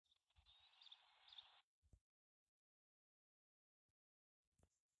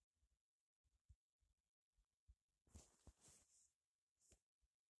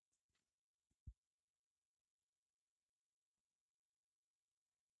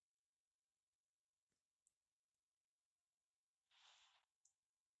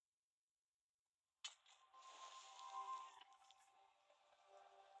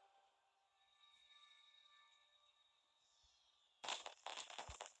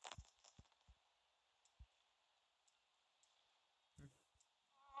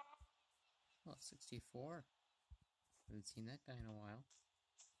64. Haven't seen that guy in a while.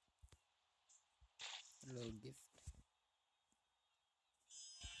 A little gift.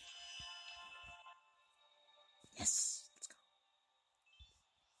 Yes! Let's go.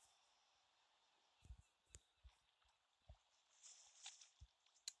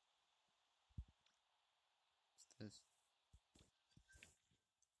 What's this?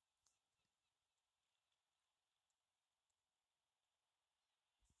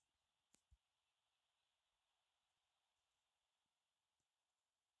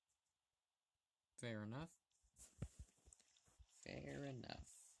 Fair enough. Fair enough.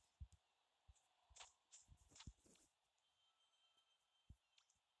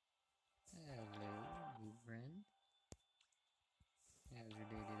 Hello, new friend. How's your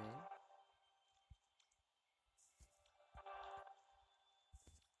day today?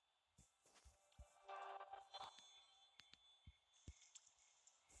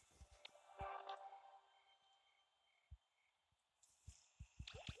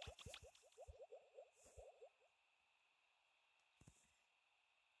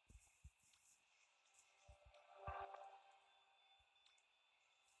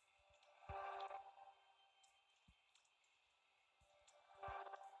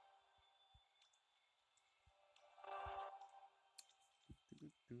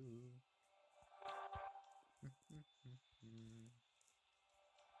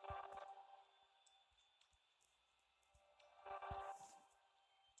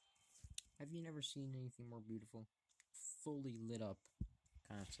 Have you never seen anything more beautiful? Fully lit up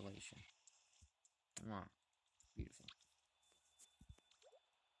constellation. Mwah. Beautiful.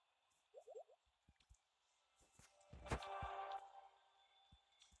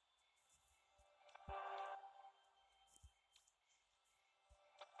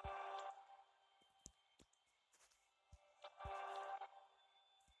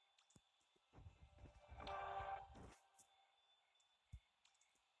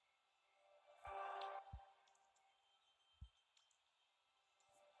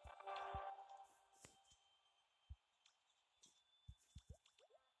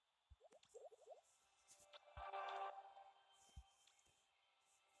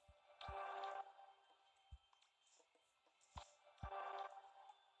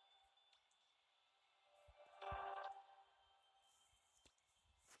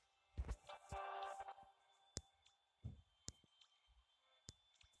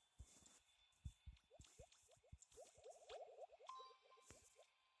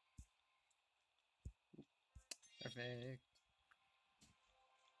 Perfect.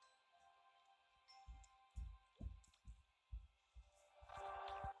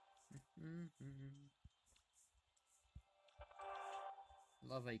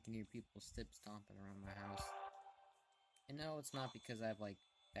 Love how you can hear people step stomping around my house. And no, it's not because I have like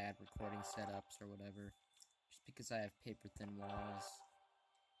bad recording setups or whatever. Just because I have paper thin walls.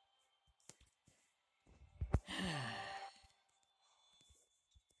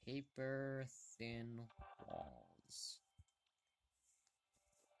 Paper thin walls.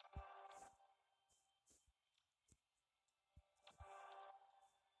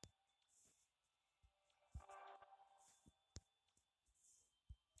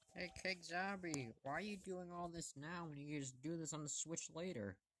 Hey, Cake Zombie, why are you doing all this now when you can just do this on the Switch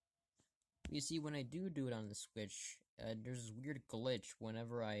later? You see, when I do it on the Switch, there's this weird glitch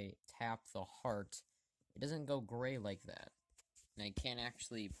whenever I tap the heart. It doesn't go gray like that. And I can't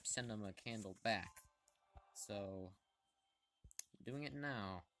actually send them a candle back. So, I'm doing it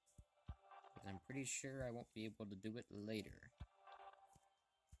now. Because I'm pretty sure I won't be able to do it later.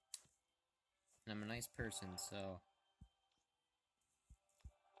 And I'm a nice person, so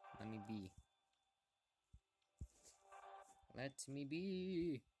let me be. Let me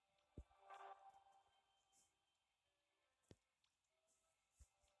be.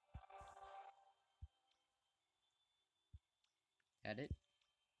 Had it?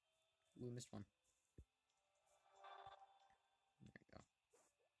 We missed one. There we go.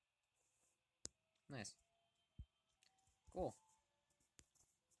 Nice. Cool.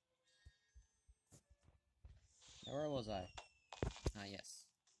 Now where was I? Ah, yes.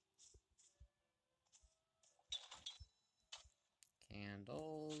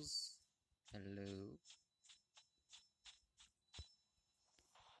 Candles. Hello.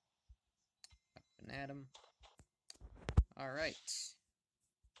 Up and at 'em. Alright.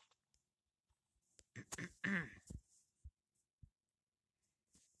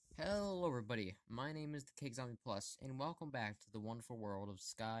 Hello everybody, my name is the Cake Zombie Plus, and welcome back to the wonderful world of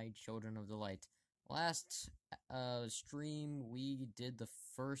Sky Children of the Light. Last stream, we did the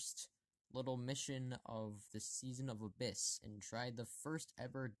first little mission of the Season of Abyss and tried the first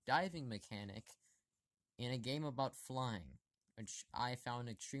ever diving mechanic in a game about flying, which I found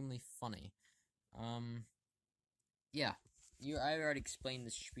extremely funny. Yeah, I already explained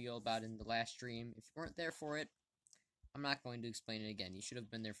the spiel about it in the last stream. If you weren't there for it, I'm not going to explain it again. You should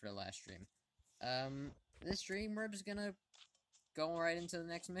have been there for the last stream. This stream, we're just gonna go right into the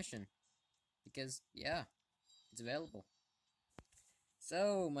next mission. Because, yeah, it's available.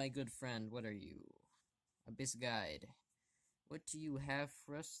 So, my good friend, what are you? Abyss Guide. What do you have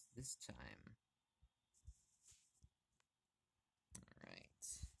for us this time? Alright.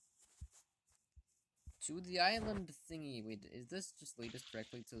 To the island thingy. Wait, is this just lead us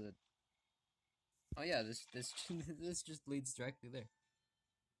directly to the... Oh yeah, this this just leads directly there.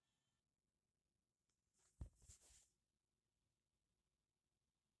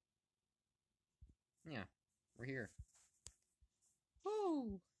 Yeah, we're here.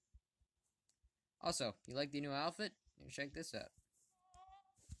 Woo! Also, you like the new outfit? Check this out.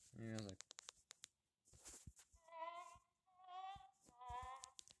 Yeah, I was like,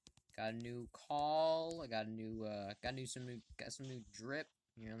 got a new call. I got some new drip.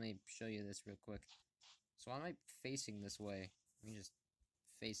 Here, let me show you this real quick. So why am I facing this way? Let me just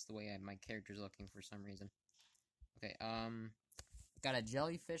face the way my character's looking for some reason. Okay, got a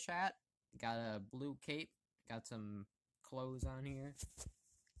jellyfish hat. Got a blue cape. Got some clothes on here.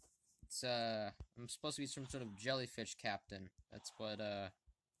 It's I'm supposed to be some sort of jellyfish captain. That's what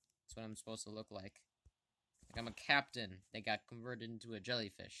I'm supposed to look like. Like I'm a captain that got converted into a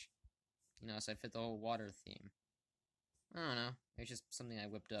jellyfish. You know, so I fit the whole water theme. I don't know. It's just something I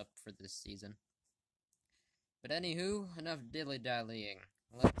whipped up for this season. But anywho, enough dilly-dallying.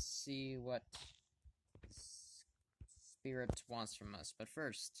 Let's see what Spirit wants from us. But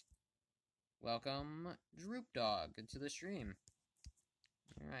first, welcome Droop Dog to the stream.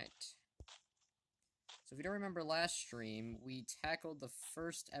 Alright. So if you don't remember last stream, we tackled the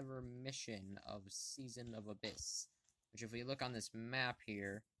first ever mission of Season of Abyss. Which if we look on this map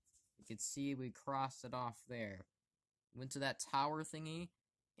here, you can see we crossed it off there. Went to that tower thingy,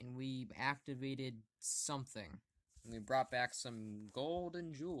 and we activated something. And we brought back some gold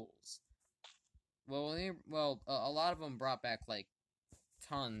and jewels. Well, a lot of them brought back, like,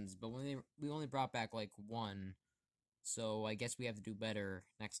 tons, but we only brought back, like, one. So I guess we have to do better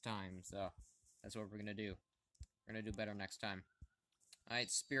next time, so that's what we're gonna do. We're gonna do better next time.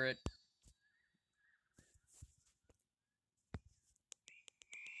 Alright, Spirit.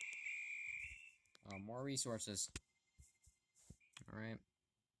 More resources. Alright.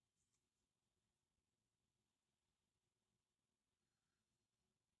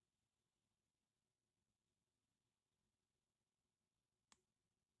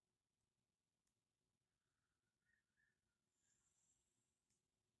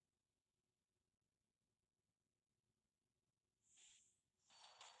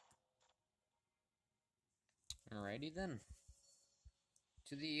 Alrighty then.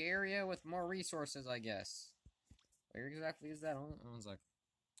 To the area with more resources, I guess. Where exactly is that? I was like...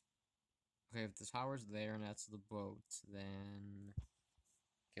 Okay, if the tower's there and that's the boat, then...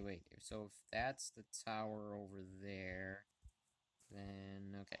 Okay, wait. So if that's the tower over there,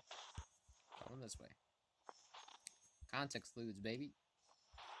 then... Okay. Going this way. Context clues, baby.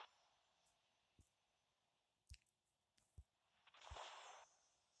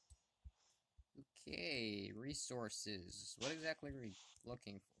 Okay, resources. What exactly are we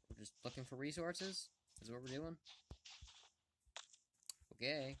looking for? We're just looking for resources? Is what we're doing?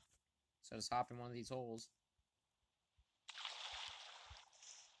 Okay. So just hop in one of these holes.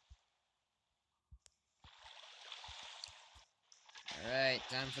 Alright,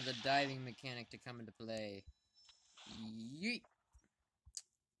 time for the diving mechanic to come into play. Yeet!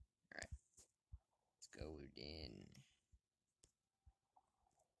 Alright. Let's go in.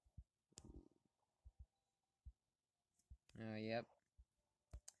 Oh, yep.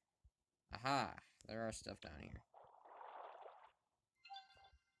 Aha! There are stuff down here.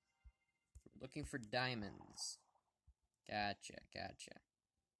 We're looking for diamonds. Gotcha, gotcha.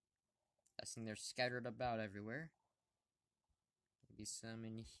 I think they're scattered about everywhere. Maybe some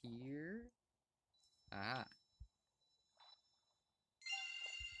in here. Aha.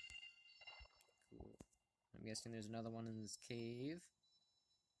 Cool. I'm guessing there's another one in this cave.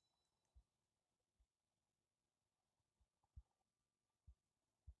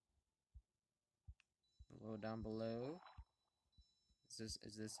 Below, down below. Is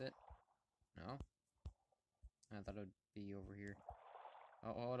this it? No? I thought it would be over here.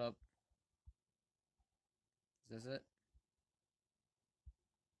 Oh, hold up. Is this it?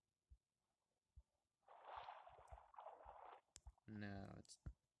 No, it's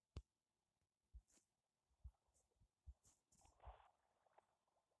not.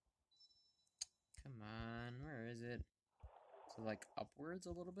 to, like, upwards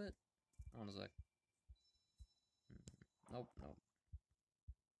a little bit? Hold on a sec. Nope, nope.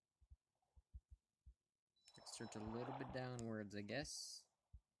 Search a little bit downwards, I guess.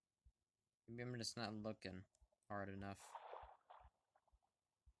 Maybe I'm just not looking hard enough.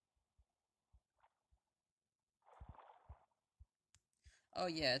 Oh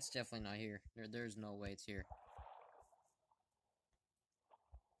yeah, it's definitely not here. There's no way it's here.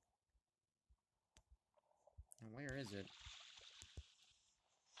 Where is it?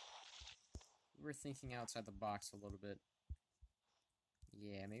 We're thinking outside the box a little bit.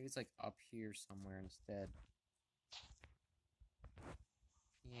 Yeah, maybe it's like up here somewhere instead.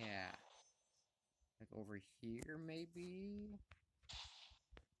 Yeah. Like over here, maybe?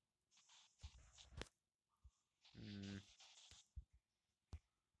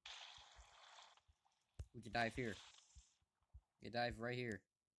 Would you dive here? You dive right here.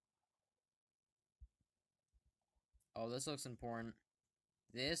 Oh, this looks important.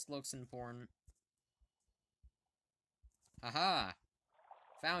 This looks important. Haha!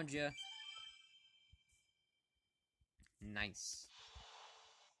 Found you. Nice.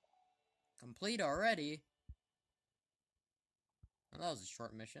 Complete already? Well, that was a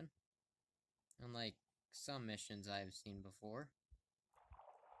short mission. Unlike some missions I've seen before.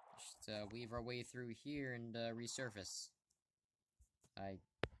 Just weave our way through here and resurface. Come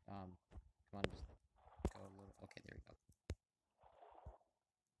on, just go a little. Okay, there we go.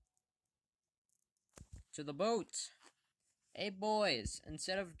 To the boat! Hey boys,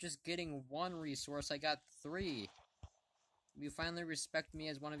 instead of just getting one resource, I got 3. You finally respect me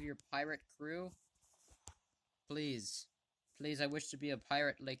as one of your pirate crew? Please. Please, I wish to be a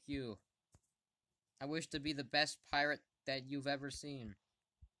pirate like you. I wish to be the best pirate that you've ever seen.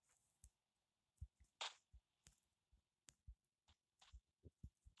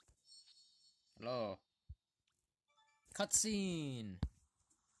 Hello. Cutscene!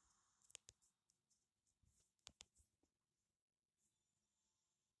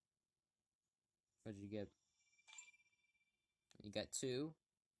 What'd you get? You got 2.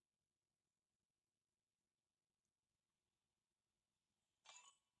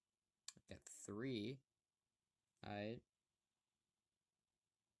 I got 3. Alright.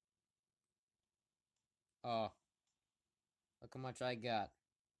 Oh. Look how much I got.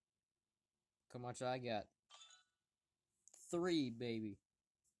 Look how much I got. 3, baby.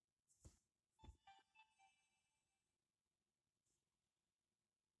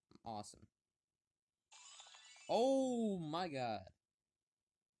 Awesome. Oh my god.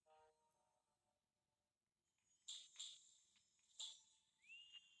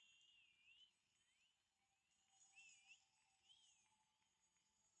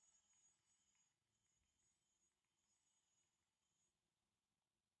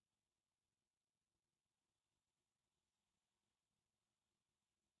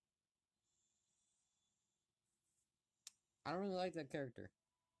 I don't really like that character.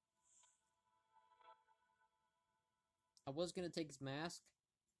 I was gonna take his mask.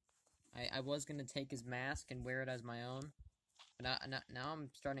 I was gonna take his mask and wear it as my own. But now I'm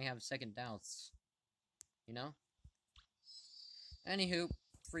starting to have second doubts. You know? Anywho,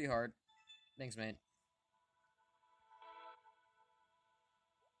 free heart. Thanks, mate.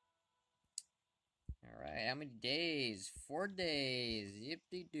 Alright, how many days? 4 days.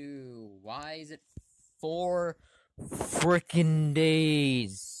 Yip-de-doo. Why is it 4 frickin'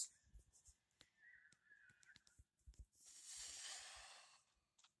 days?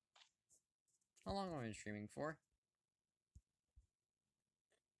 How long have I been streaming for?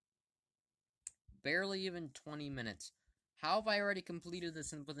 Barely even 20 minutes. How have I already completed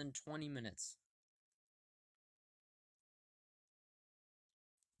this within 20 minutes?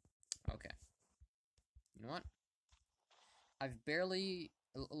 Okay. You know what? I've barely...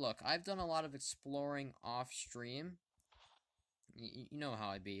 Look, I've done a lot of exploring off-stream. You know how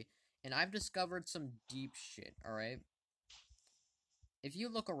I be. And I've discovered some deep shit, alright? If you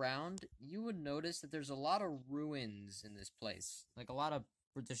look around, you would notice that there's a lot of ruins in this place. Like, a lot of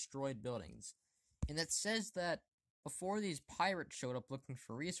destroyed buildings. And it says that before these pirates showed up looking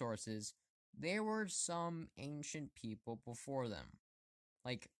for resources, there were some ancient people before them.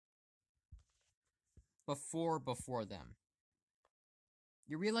 Like, before them.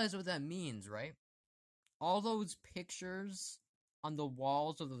 You realize what that means, right? All those pictures on the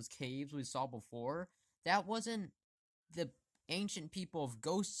walls of those caves we saw before, that wasn't the ancient people of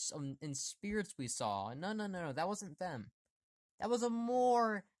ghosts and spirits we saw. No, that wasn't them. That was a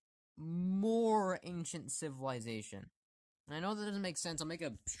more ancient civilization. And I know that doesn't make sense. I'll make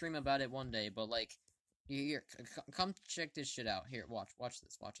a stream about it one day, but like, here, come check this shit out. Here, watch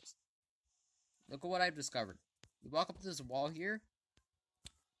this. Look at what I've discovered. You walk up to this wall here,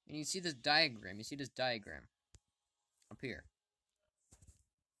 and you see this diagram. You see this diagram up here.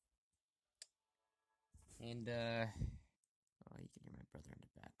 And, oh, you can hear my brother in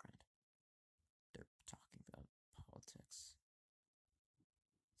the background. They're talking about politics.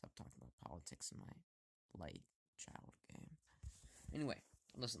 Stop talking about politics in my light child game. Anyway,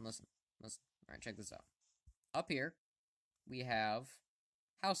 listen. Alright, check this out. Up here, we have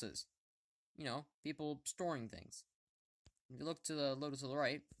houses. You know, people storing things. If you look to the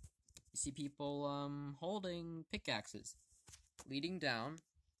right, you see people, holding pickaxes, leading down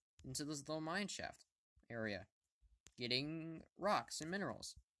into this little mine shaft area, getting rocks and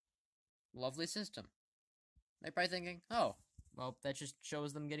minerals. Lovely system. They're probably thinking, oh, well, that just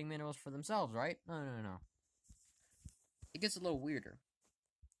shows them getting minerals for themselves, right? No. It gets a little weirder.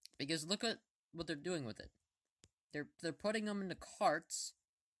 Because look at what they're doing with it. They're putting them into carts,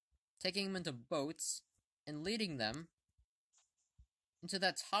 taking them into boats, and leading them into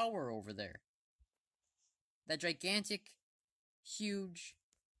that tower over there. That gigantic, huge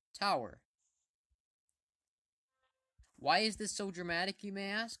tower. Why is this so dramatic, you may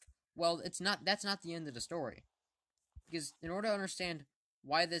ask? Well, that's not the end of the story. Because in order to understand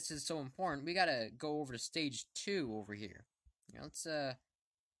why this is so important, we gotta go over to stage 2 over here. You know,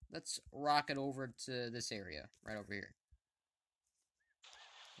 let's rocket over to this area, right over here.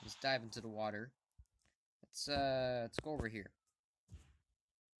 Let's dive into the water. Let's go over here.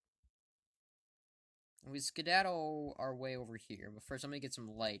 We skedaddle our way over here, but first I'm gonna get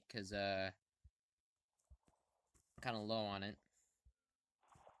some light, because, I'm kinda low on it.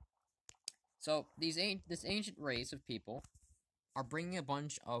 So, this ancient race of people are bringing a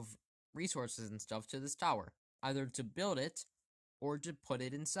bunch of resources and stuff to this tower, either to build it, or to put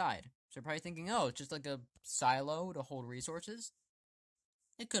it inside. So you're probably thinking, oh, it's just like a silo to hold resources?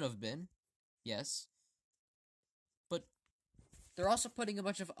 It could have been, yes. But they're also putting a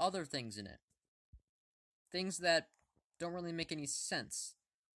bunch of other things in it. Things that don't really make any sense.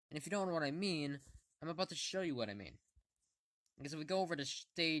 And if you don't know what I mean, I'm about to show you what I mean. Because if we go over to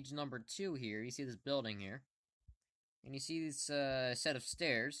stage number 2 here, you see this building here. And you see this set of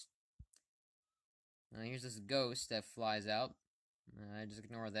stairs. Here's this ghost that flies out. I just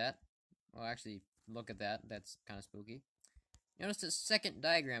ignore that. Well, actually, look at that. That's kind of spooky. Notice the second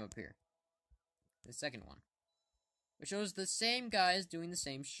diagram up here. The second one. Which shows the same guys doing the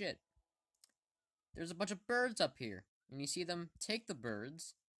same shit. There's a bunch of birds up here. And you see them take the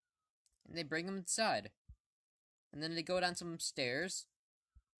birds. And they bring them inside. And then they go down some stairs.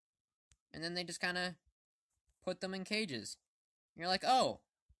 And then they just kind of put them in cages. And you're like, oh,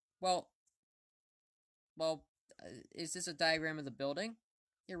 well, is this a diagram of the building?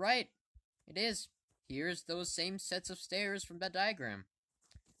 You're right. It is. Here's those same sets of stairs from that diagram.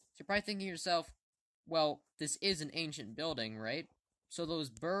 So you're probably thinking to yourself, well, this is an ancient building, right? So those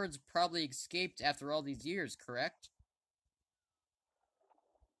birds probably escaped after all these years, correct?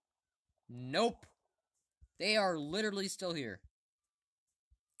 Nope. They are literally still here.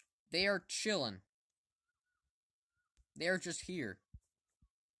 They are chilling. They are just here.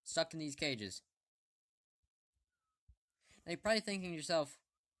 Stuck in these cages. Now you're probably thinking to yourself,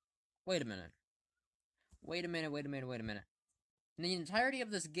 wait a minute. In the entirety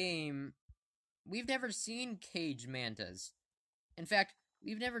of this game, we've never seen cage mantas. In fact,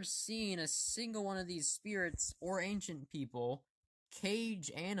 we've never seen a single one of these spirits or ancient people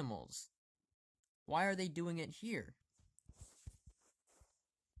cage animals. Why are they doing it here?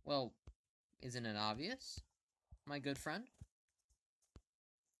 Well, isn't it obvious, my good friend?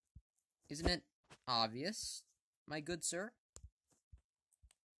 Isn't it obvious, my good sir?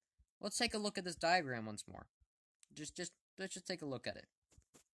 Let's take a look at this diagram once more. Let's just take a look at it.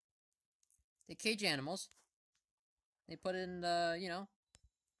 They cage animals. They put in the, you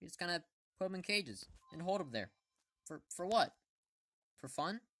just kind of put them in cages and hold them there. For what? For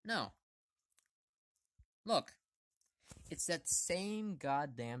fun? No. Look. It's that same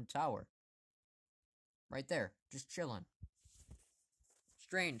goddamn tower. Right there. Just chilling.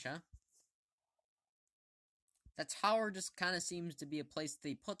 Strange, huh? That tower just kind of seems to be a place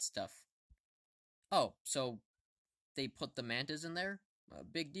they put stuff. Oh, so they put the mantas in there?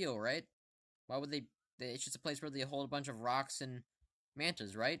 Big deal, right? Why would they? It's just a place where they hold a bunch of rocks and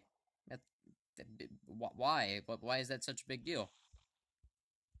mantas, right? Why? Why is that such a big deal?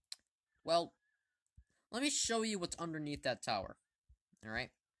 Well, let me show you what's underneath that tower. Alright?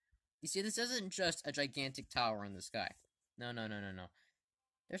 You see, this isn't just a gigantic tower in the sky. No.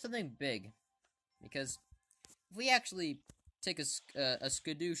 There's something big. Because if we actually take a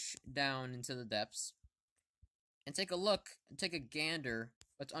skadoosh down into the depths, and take a look, and take a gander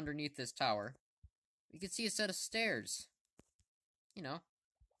what's underneath this tower, we can see a set of stairs. You know,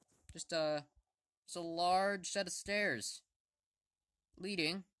 just it's a large set of stairs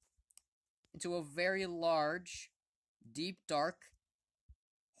leading into a very large, deep, dark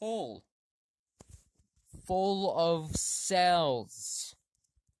hole full of cells.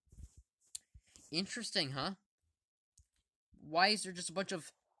 Interesting, huh? Why is there just a bunch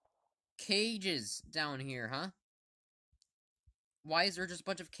of cages down here, huh? Why is there just a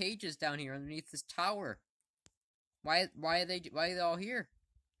bunch of cages down here underneath this tower? Why are they all here?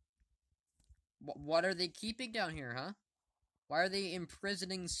 What are they keeping down here, huh? Why are they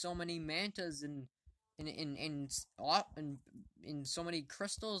imprisoning so many mantas in so many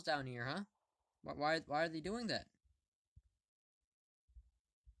crystals down here, huh? Why are they doing that?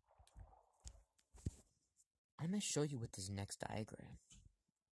 I'm gonna show you with this next diagram.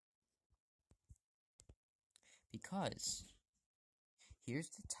 Because here's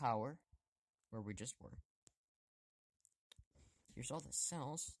the tower where we just were. Here's all the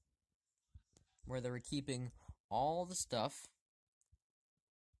cells where they were keeping all the stuff.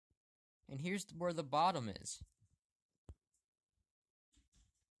 And here's where the bottom is.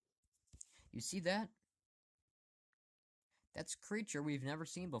 You see that? That's a creature we've never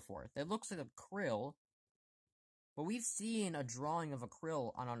seen before. That looks like a krill, but we've seen a drawing of a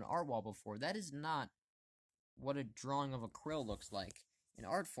krill on an art wall before. That is not what a drawing of a krill looks like in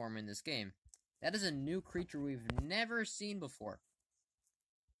art form in this game. That is a new creature we've never seen before.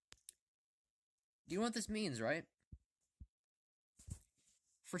 Do you know what this means, right?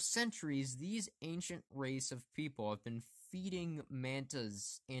 For centuries, these ancient race of people have been feeding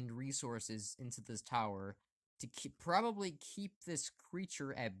mantas and resources into this tower to probably keep this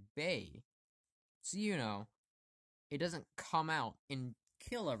creature at bay. So, you know, it doesn't come out and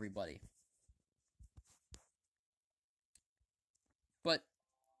kill everybody. But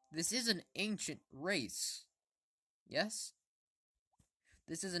this is an ancient race. Yes?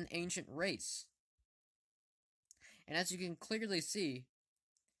 This is an ancient race. And as you can clearly see,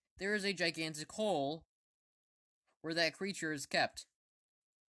 there is a gigantic hole where that creature is kept.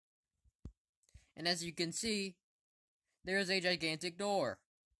 And as you can see, there is a gigantic door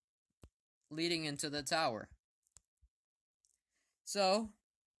leading into the tower. So,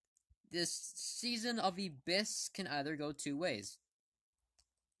 this season of Abyss can either go two ways.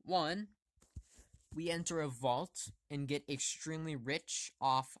 One, we enter a vault and get extremely rich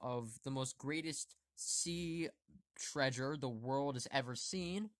off of the most greatest sea treasure the world has ever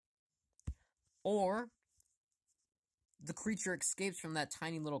seen. Or, the creature escapes from that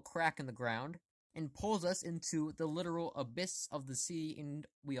tiny little crack in the ground and pulls us into the literal abyss of the sea and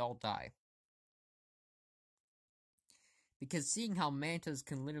we all die. Because seeing how mantas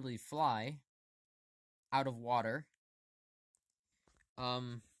can literally fly out of water,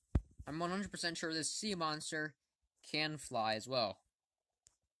 I'm 100% sure this sea monster can fly as well.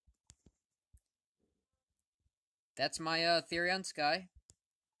 That's my theory on Sky.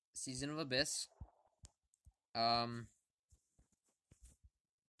 Season of Abyss. We're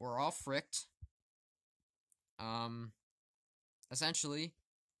all fricked. Essentially,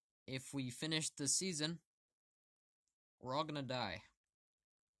 if we finish the season, we're all gonna die.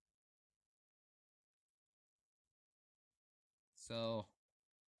 So,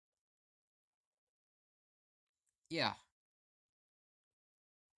 yeah.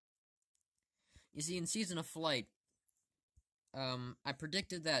 You see, in Season of Flight, I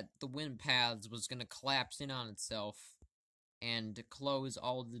predicted that the wind paths was gonna collapse in on itself and close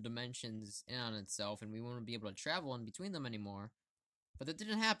all the dimensions in on itself, and we wouldn't be able to travel in between them anymore. But that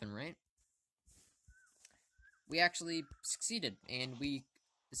didn't happen, right? We actually succeeded, and we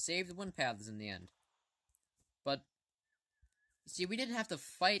saved the wind paths in the end. But, see, we didn't have to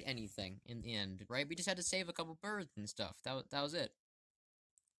fight anything in the end, right? We just had to save a couple birds and stuff. That was it.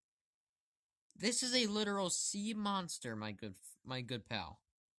 This is a literal sea monster, my good pal.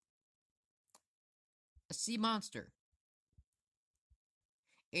 A sea monster.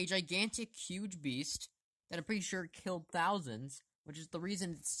 A gigantic, huge beast that I'm pretty sure killed thousands, which is the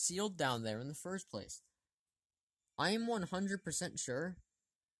reason it's sealed down there in the first place. I am 100% sure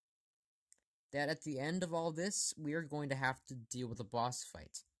that at the end of all this, we are going to have to deal with a boss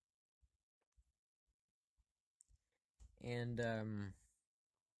fight. And,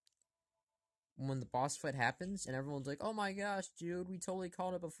 when the boss fight happens, and everyone's like, oh my gosh, dude, we totally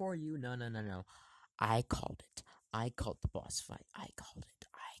called it before you. No. I called it. I called the boss fight. I called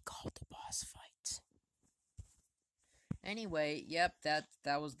the boss fight. Anyway, yep, that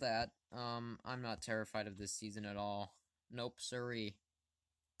was that. I'm not terrified of this season at all. Nope, sorry.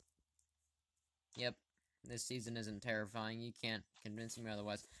 Yep, this season isn't terrifying. You can't convince me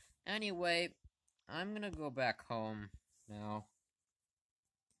otherwise. Anyway, I'm gonna go back home now.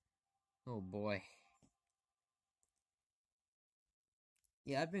 Oh boy.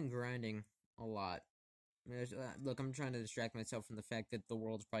 Yeah, I've been grinding a lot. Look, I'm trying to distract myself from the fact that the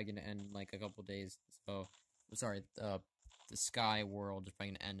world's probably gonna end in like a couple days. So, sorry, the sky world is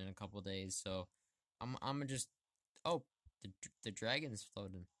probably gonna end in a couple days. So, I'm gonna just. Oh, the dragon's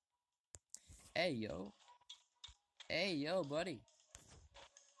floating. Hey yo, buddy.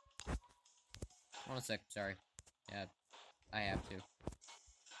 Hold on a sec. Sorry. Yeah, I have to.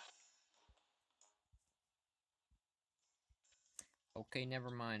 Okay, never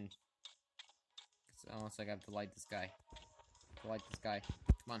mind. It's almost like I have to light this guy. Light this guy.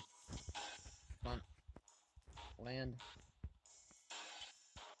 Come on. Come on. Land.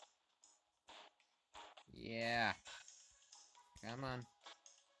 Yeah. Come on.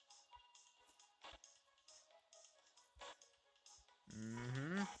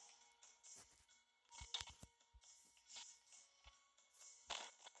 Mm-hmm.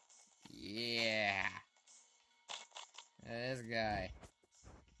 Yeah. This guy.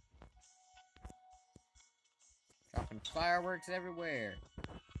 Dropping fireworks everywhere.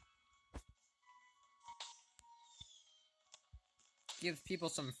 Gives people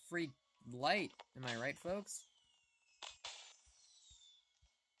some free light. Am I right, folks?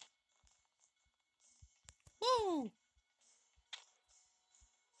 Woo!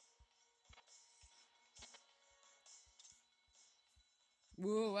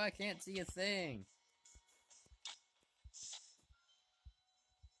 Woo, I can't see a thing.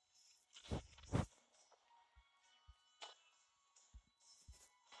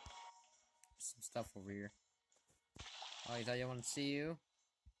 Some stuff over here. Oh, you thought you wanted to see you?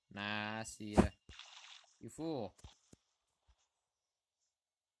 Nah, I see ya. You fool.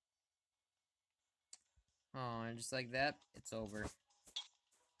 Oh, and just like that, it's over.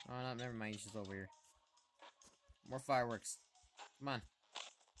 Oh, no, never mind. She's over here. More fireworks. Come on.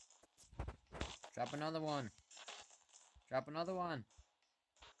 Drop another one. Drop another one.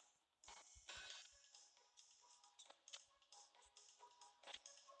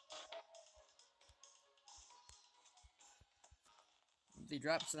 They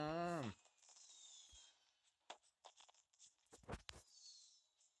drop some.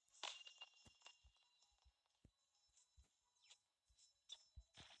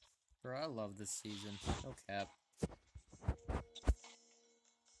 Bro, I love this season. No cap.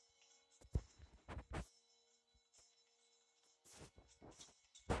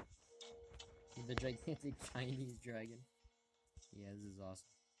 The gigantic Chinese dragon. Yeah, this is awesome.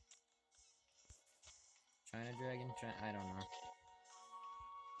 China dragon? I don't know.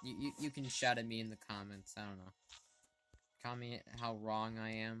 You can shout at me in the comments. I don't know. Tell me how wrong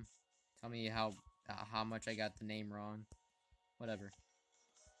I am. Tell me how much I got the name wrong. Whatever.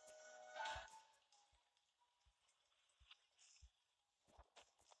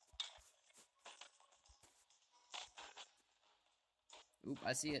 Oop,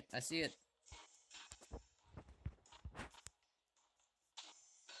 I see it. I see it.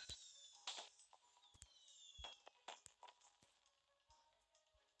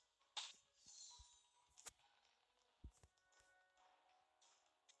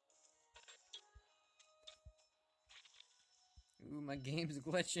 Ooh, my game's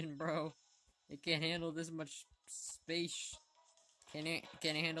glitching, bro. It can't handle this much space. Can't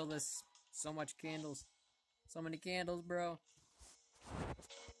handle this. So much candles. So many candles, bro.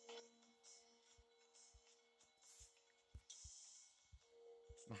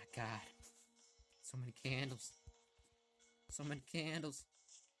 My god. So many candles. So many candles.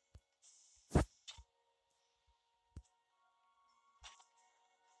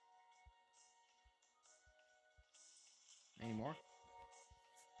 Any more?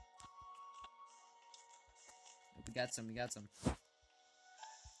 We got some, we got some.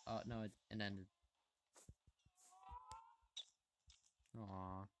 No, it ended.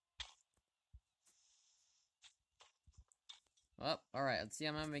 Aww. Well, alright, let's see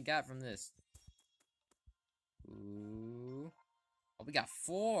how many we got from this. Ooh. Oh, we got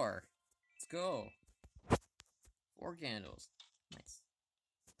 4! Let's go. 4 candles. Nice.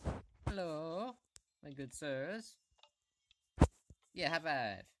 Hello, my good sirs. Yeah, high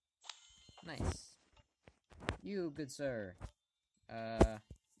five. Nice. You, good sir.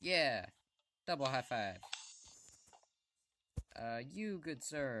 Yeah. Double high five. You, good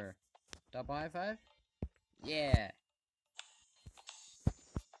sir. Double high five? Yeah.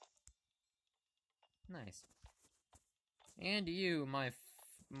 Nice. And you, my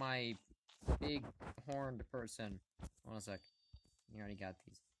big horned person. Hold on a sec. You already got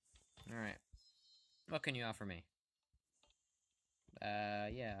these. Alright. What can you offer me?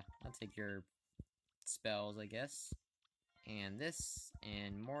 Yeah. I'll take your spells, I guess. And this,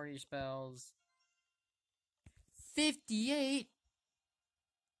 and more spells. 58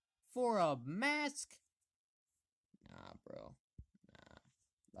 for a mask? Nah, bro.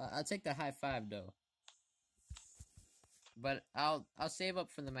 Nah. I'll take the high five though. But I'll save up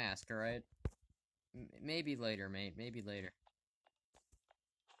for the mask, alright? Maybe later, mate. Maybe later.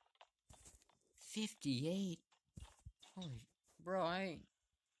 58? Holy... Bro, I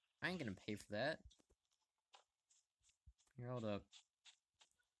ain't gonna pay for that. Here, hold up.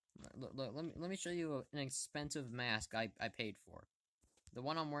 Look, let me show you an expensive mask I paid for. The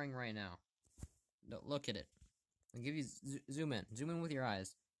one I'm wearing right now. Look at it. I'll give you... zoom in. Zoom in with your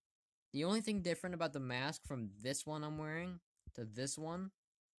eyes. The only thing different about the mask from this one I'm wearing to this one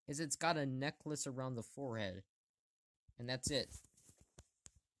is it's got a necklace around the forehead. And that's it.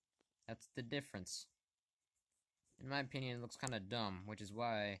 That's the difference. In my opinion, it looks kind of dumb, which is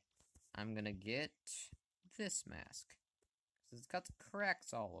why I'm gonna get this mask. Because it's got the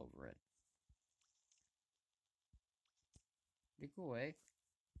cracks all over it. Pretty cool, eh?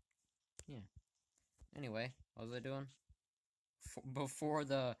 Yeah. Anyway, what was I doing? Before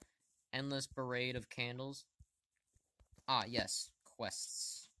the endless parade of candles? Ah, yes.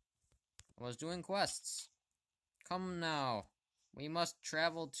 Quests. I was doing quests. Come now. We must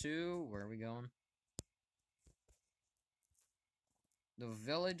travel to... Where are we going? The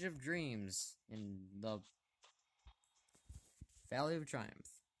Village of Dreams in the Valley of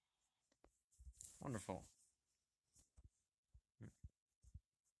Triumph. Wonderful.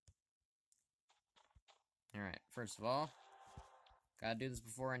 Alright, first of all, gotta do this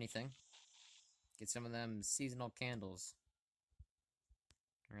before anything. Get some of them seasonal candles.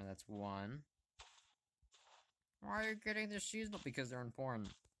 Alright, that's one. Why are you getting the seasonal? Because they're important.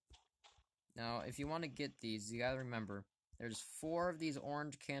 Now, if you want to get these, you gotta remember, there's 4 of these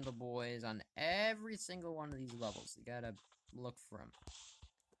orange candle boys on every single one of these levels. You gotta look for them.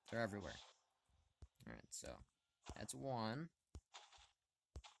 They're everywhere. Alright, so, that's one.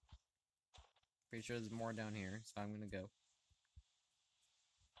 Pretty sure there's more down here, so I'm gonna go.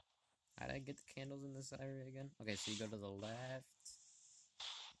 How did I get the candles in this area again? Okay, so you go to the left,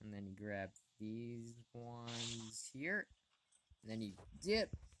 and then you grab these ones here, and then you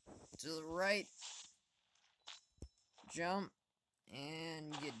dip to the right, jump,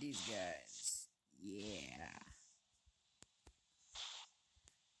 and get these guys. Yeah.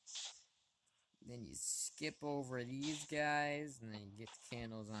 Then you skip over these guys, and then you get the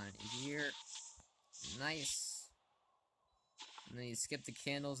candles on here. Nice. And then you skip the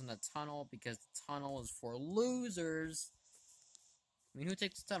candles in the tunnel, because the tunnel is for losers. I mean, who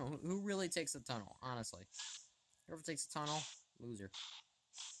takes the tunnel? Who really takes the tunnel, honestly? Whoever takes the tunnel, loser.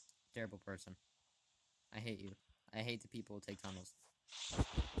 Terrible person. I hate you. I hate the people who take tunnels.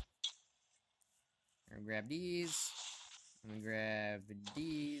 We're gonna grab these. And we grab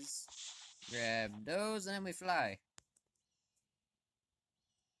these. Grab those, and then we fly.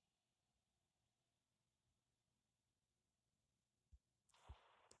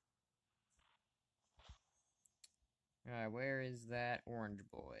 Alright, where is that orange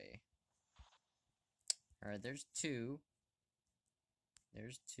boy? Alright, there's 2.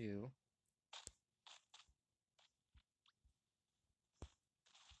 There's 2.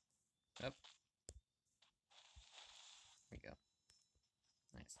 Up. There we go.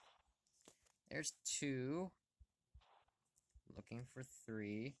 Nice. There's 2. Looking for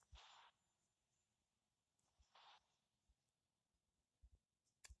 3.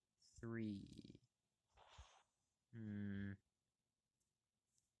 3.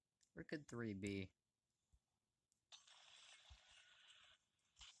 Where could 3 be?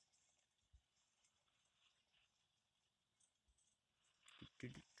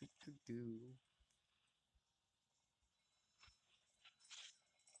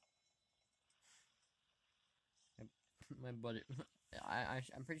 My buddy,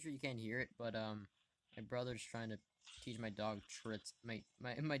 I'm pretty sure you can't hear it, but my brother's trying to teach my dog tricks.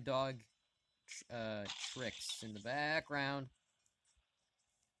 My dog tricks in the background.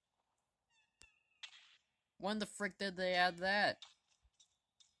 When the frick did they add that?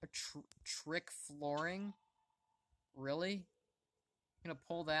 A trick flooring? Really? You gonna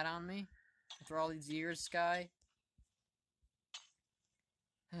pull that on me? After all these years, Sky?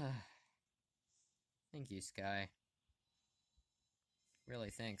 Thank you, Sky.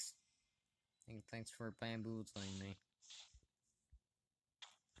 Really, thanks. Thanks for bamboozling me.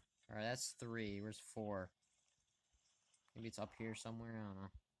 Alright, that's 3. Where's 4? Maybe it's up here somewhere? I don't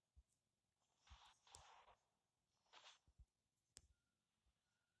know.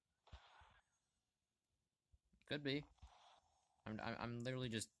 Could be. I'm literally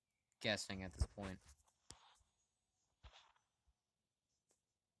just guessing at this point.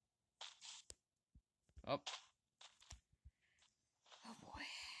 Oh. Oh boy.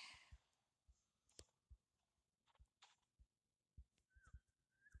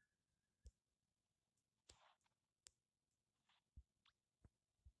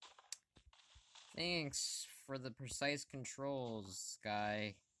 Thanks for the precise controls,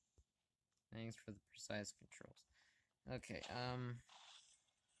 Sky. Thanks for the precise controls. Okay,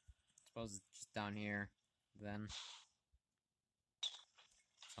 suppose it's just down here, then.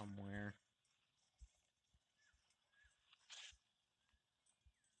 Somewhere.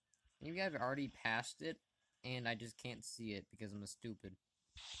 Maybe I've already passed it, and I just can't see it because I'm a stupid.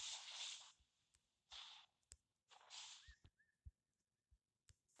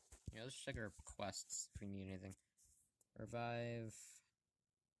 Yeah, let's check our quests if we need anything. Revive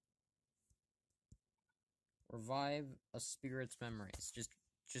a spirit's memories.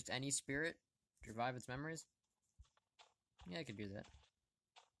 Just any spirit? Revive its memories? Yeah, I could do that.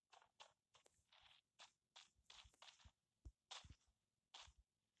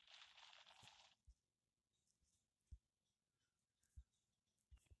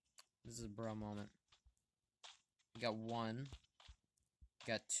 This is a bro moment. We got 1. We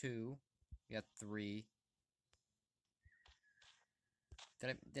got 2. We got 3.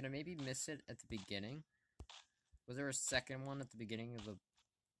 Did I maybe miss it at the beginning? Was there a second one at the beginning of the...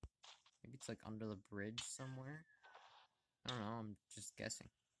 Maybe it's like under the bridge somewhere? I don't know, I'm just guessing.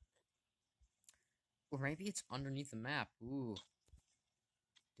 Or maybe it's underneath the map. Ooh.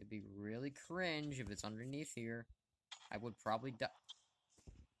 It'd be really cringe if it's underneath here. I would probably die.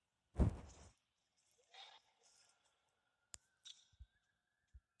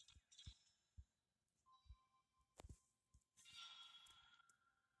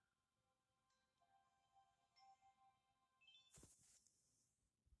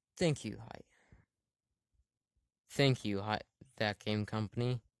 Thank you, Hi. Thank you, Hi. That game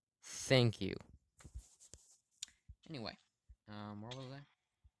company. Thank you. Anyway, where was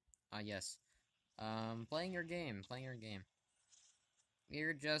I? Yes. Playing your game.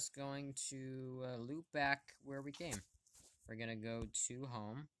 We're just going to loop back where we came. We're gonna go to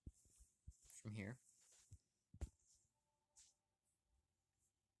home from here.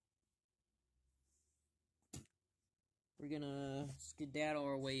 We're gonna skedaddle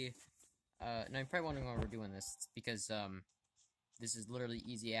our way. Now you're probably wondering why we're doing this. It's because this is literally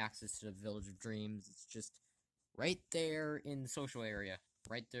easy access to the Village of Dreams. It's just right there in the social area,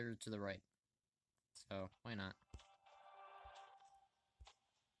 right there to the right. So why not?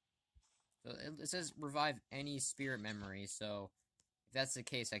 So it says revive any spirit memory. So if that's the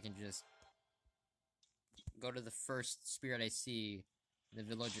case, I can just go to the first spirit I see, the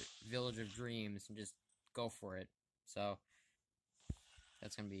Village of Dreams, and just go for it. So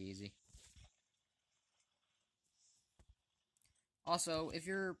that's gonna be easy. Also, if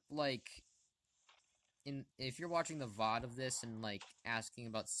you're like if you're watching the VOD of this and like asking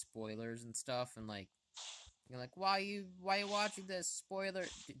about spoilers and stuff, and like you're like, why you watching this spoiler,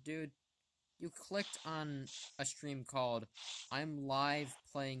 dude? You clicked on a stream called "I'm live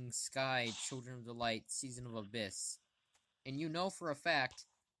playing Sky Children of the Light Season of Abyss," and you know for a fact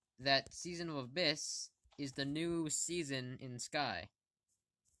that Season of Abyss is the new season in Sky.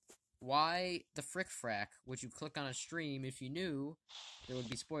 Why the frick frack would you click on a stream if you knew there would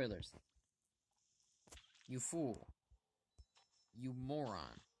be spoilers? You fool. You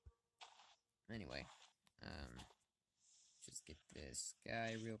moron. Anyway, just get this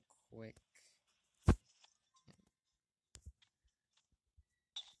guy real quick.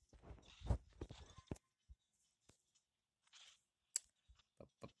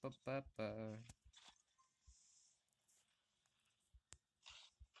 Ba-ba-ba-ba-ba.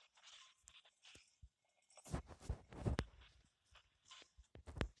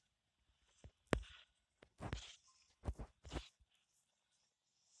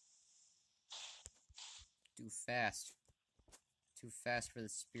 Too fast. Too fast for the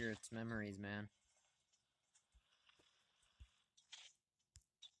spirit's memories, man.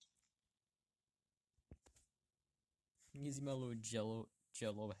 You see my little jello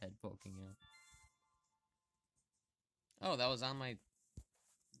head poking out. Oh, that was on my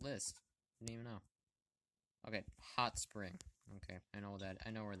list. Didn't even know. Okay, hot spring. Okay, I know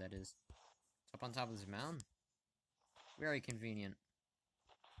where that is. It's up on top of this mountain. Very convenient.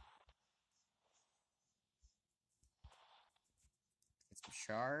 Get some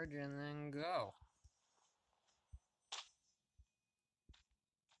charge and then go.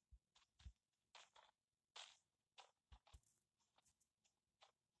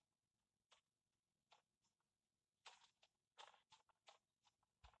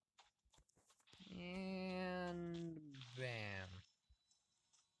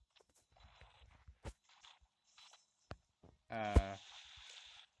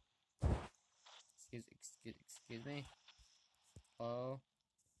 Excuse me. Hello.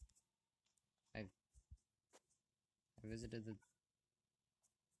 I visited the.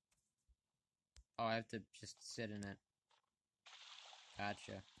 Oh, I have to just sit in it.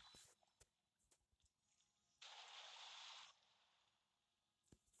 Gotcha.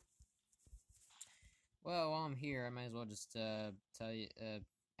 Well, while I'm here, I might as well just tell you,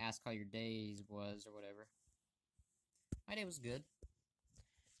 ask how your day was or whatever. My day was good.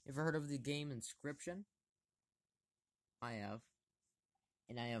 You ever heard of the game Inscryption? I have.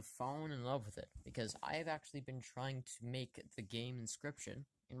 And I have fallen in love with it because I have actually been trying to make the game Inscryption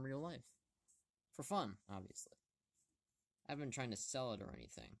in real life. For fun, obviously. I haven't been trying to sell it or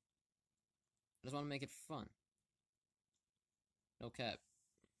anything. I just want to make it fun. No cap.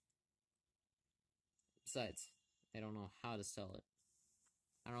 Besides, I don't know how to sell it.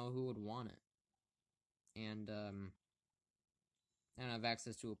 I don't know who would want it. And, I don't have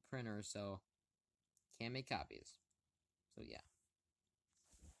access to a printer, so can't make copies. So, yeah.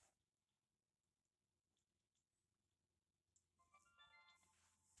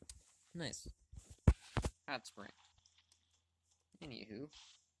 Nice. Hot spring. Anywho.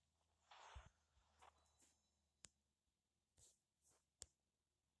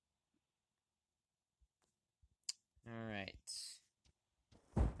 Alright.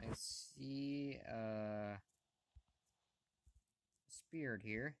 I see, spirit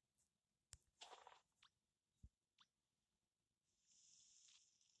here.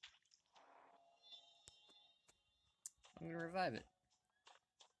 I'm gonna revive it.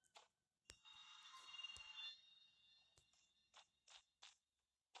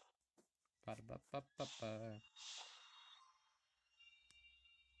 Ba-da-ba-ba-ba-ba.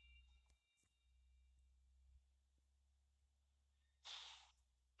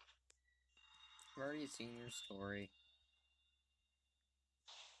 I've already seen your story.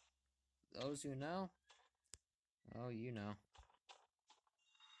 Those who know? Oh, you know.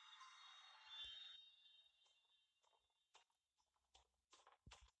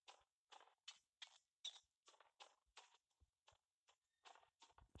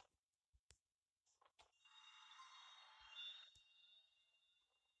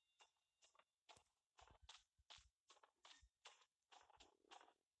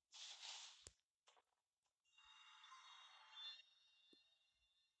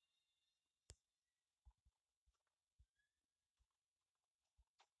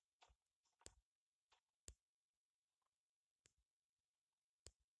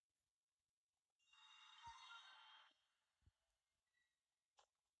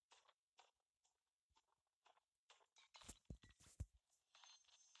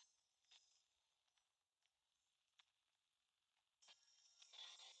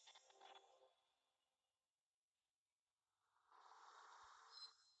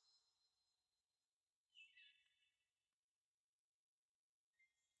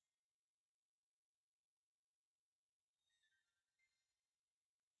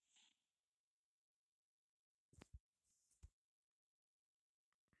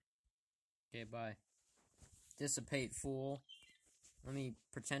 Okay, bye. Dissipate, fool. Let me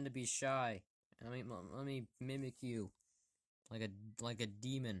pretend to be shy. Let me mimic you like a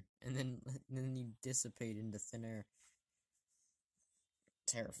demon, and then you dissipate into thin air.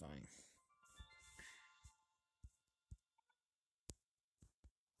 Terrifying.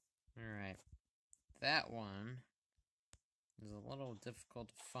 All right, that one is a little difficult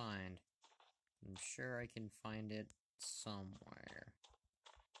to find. I'm sure I can find it somewhere.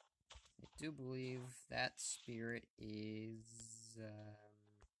 I do believe that spirit is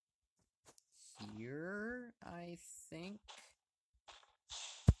here, I think.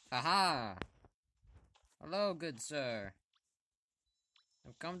 Haha! Hello, good sir.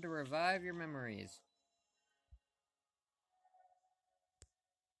 I've come to revive your memories.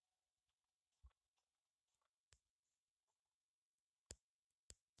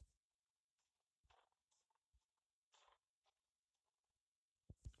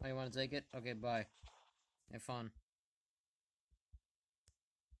 Oh, you want to take it? Okay, bye. Have fun.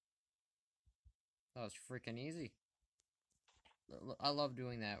 That was freaking easy. I love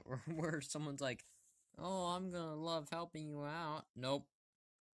doing that, where someone's like, "Oh, I'm gonna love helping you out." Nope.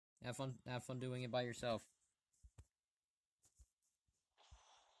 Have fun doing it by yourself.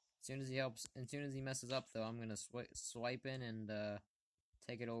 As soon as he messes up, though, I'm gonna swipe in and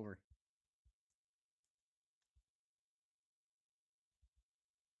take it over.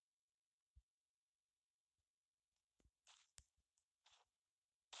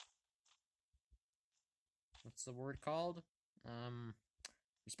 What's the word called?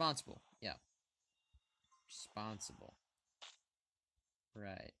 Responsible. Yeah. Responsible.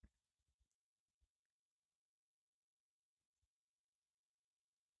 Right.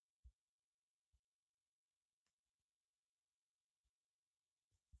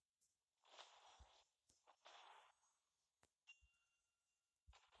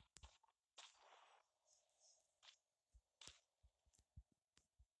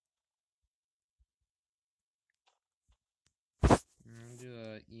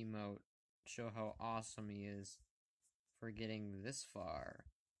 emote. Show how awesome he is for getting this far.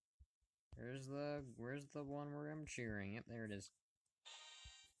 Where's the one where I'm cheering? Yep, there it is.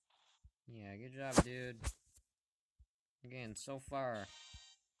 Yeah, good job, dude. Again, so far.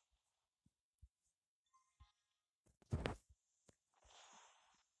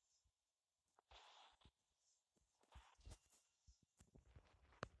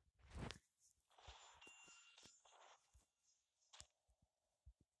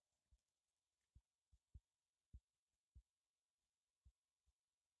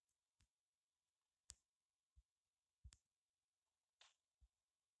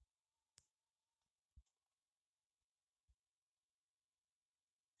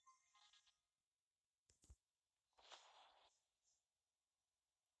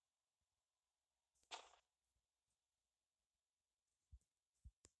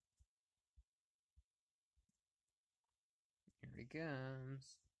 Here he comes.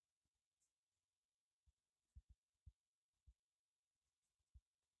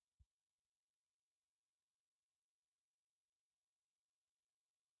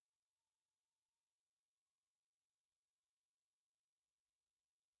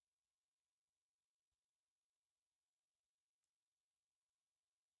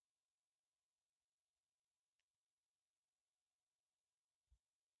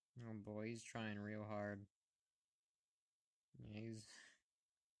 Oh boy, he's trying real hard. Yeah,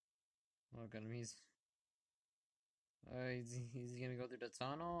 look at him. He's gonna go through the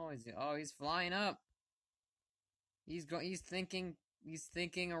tunnel. He's flying up. He's thinking. He's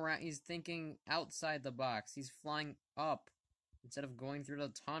thinking around. He's thinking outside the box. He's flying up instead of going through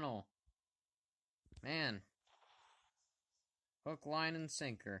the tunnel. Man, hook, line, and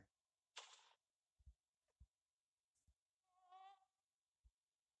sinker.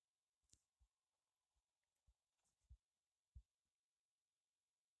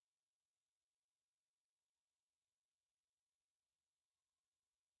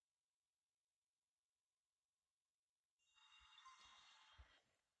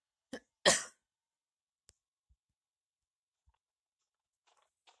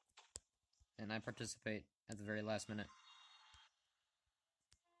 And I participate at the very last minute.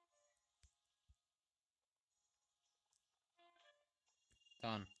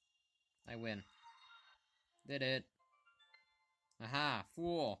 Done. I win. Did it. Aha,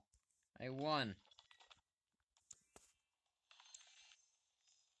 fool. I won.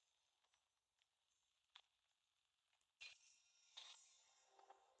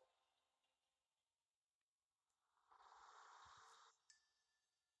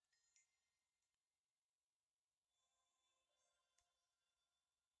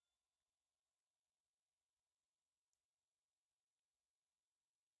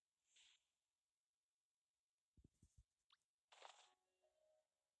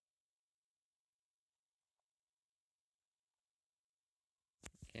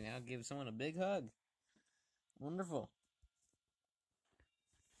 Okay, now give someone a big hug. Wonderful.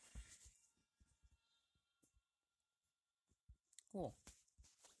 Cool.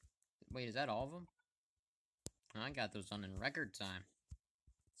 Wait, is that all of them? I got those done in record time.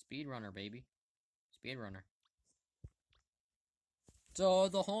 Speedrunner, baby. Speedrunner. So,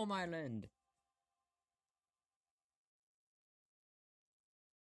 the home island.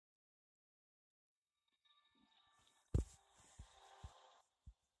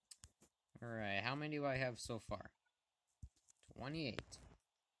 Alright, how many do I have so far? 28.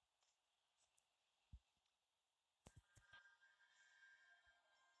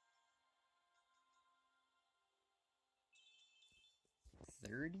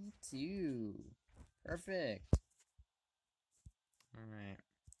 $32. Perfect. Alright.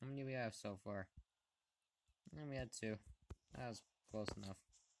 How many do we have so far? And we had 2. That was close enough.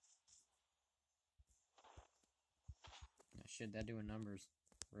 Shit, that doing numbers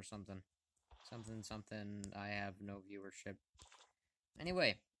or something. Something, I have no viewership.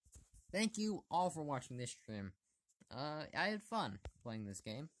 Anyway, thank you all for watching this stream. I had fun playing this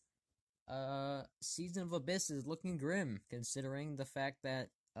game. Season of Abyss is looking grim, considering the fact that,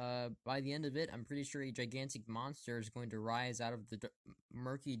 by the end of it, I'm pretty sure a gigantic monster is going to rise out of the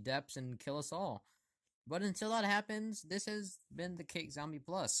murky depths and kill us all. But until that happens, this has been the Cake Zombie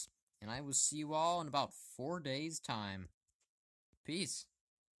Plus, and I will see you all in about 4 days' time. Peace.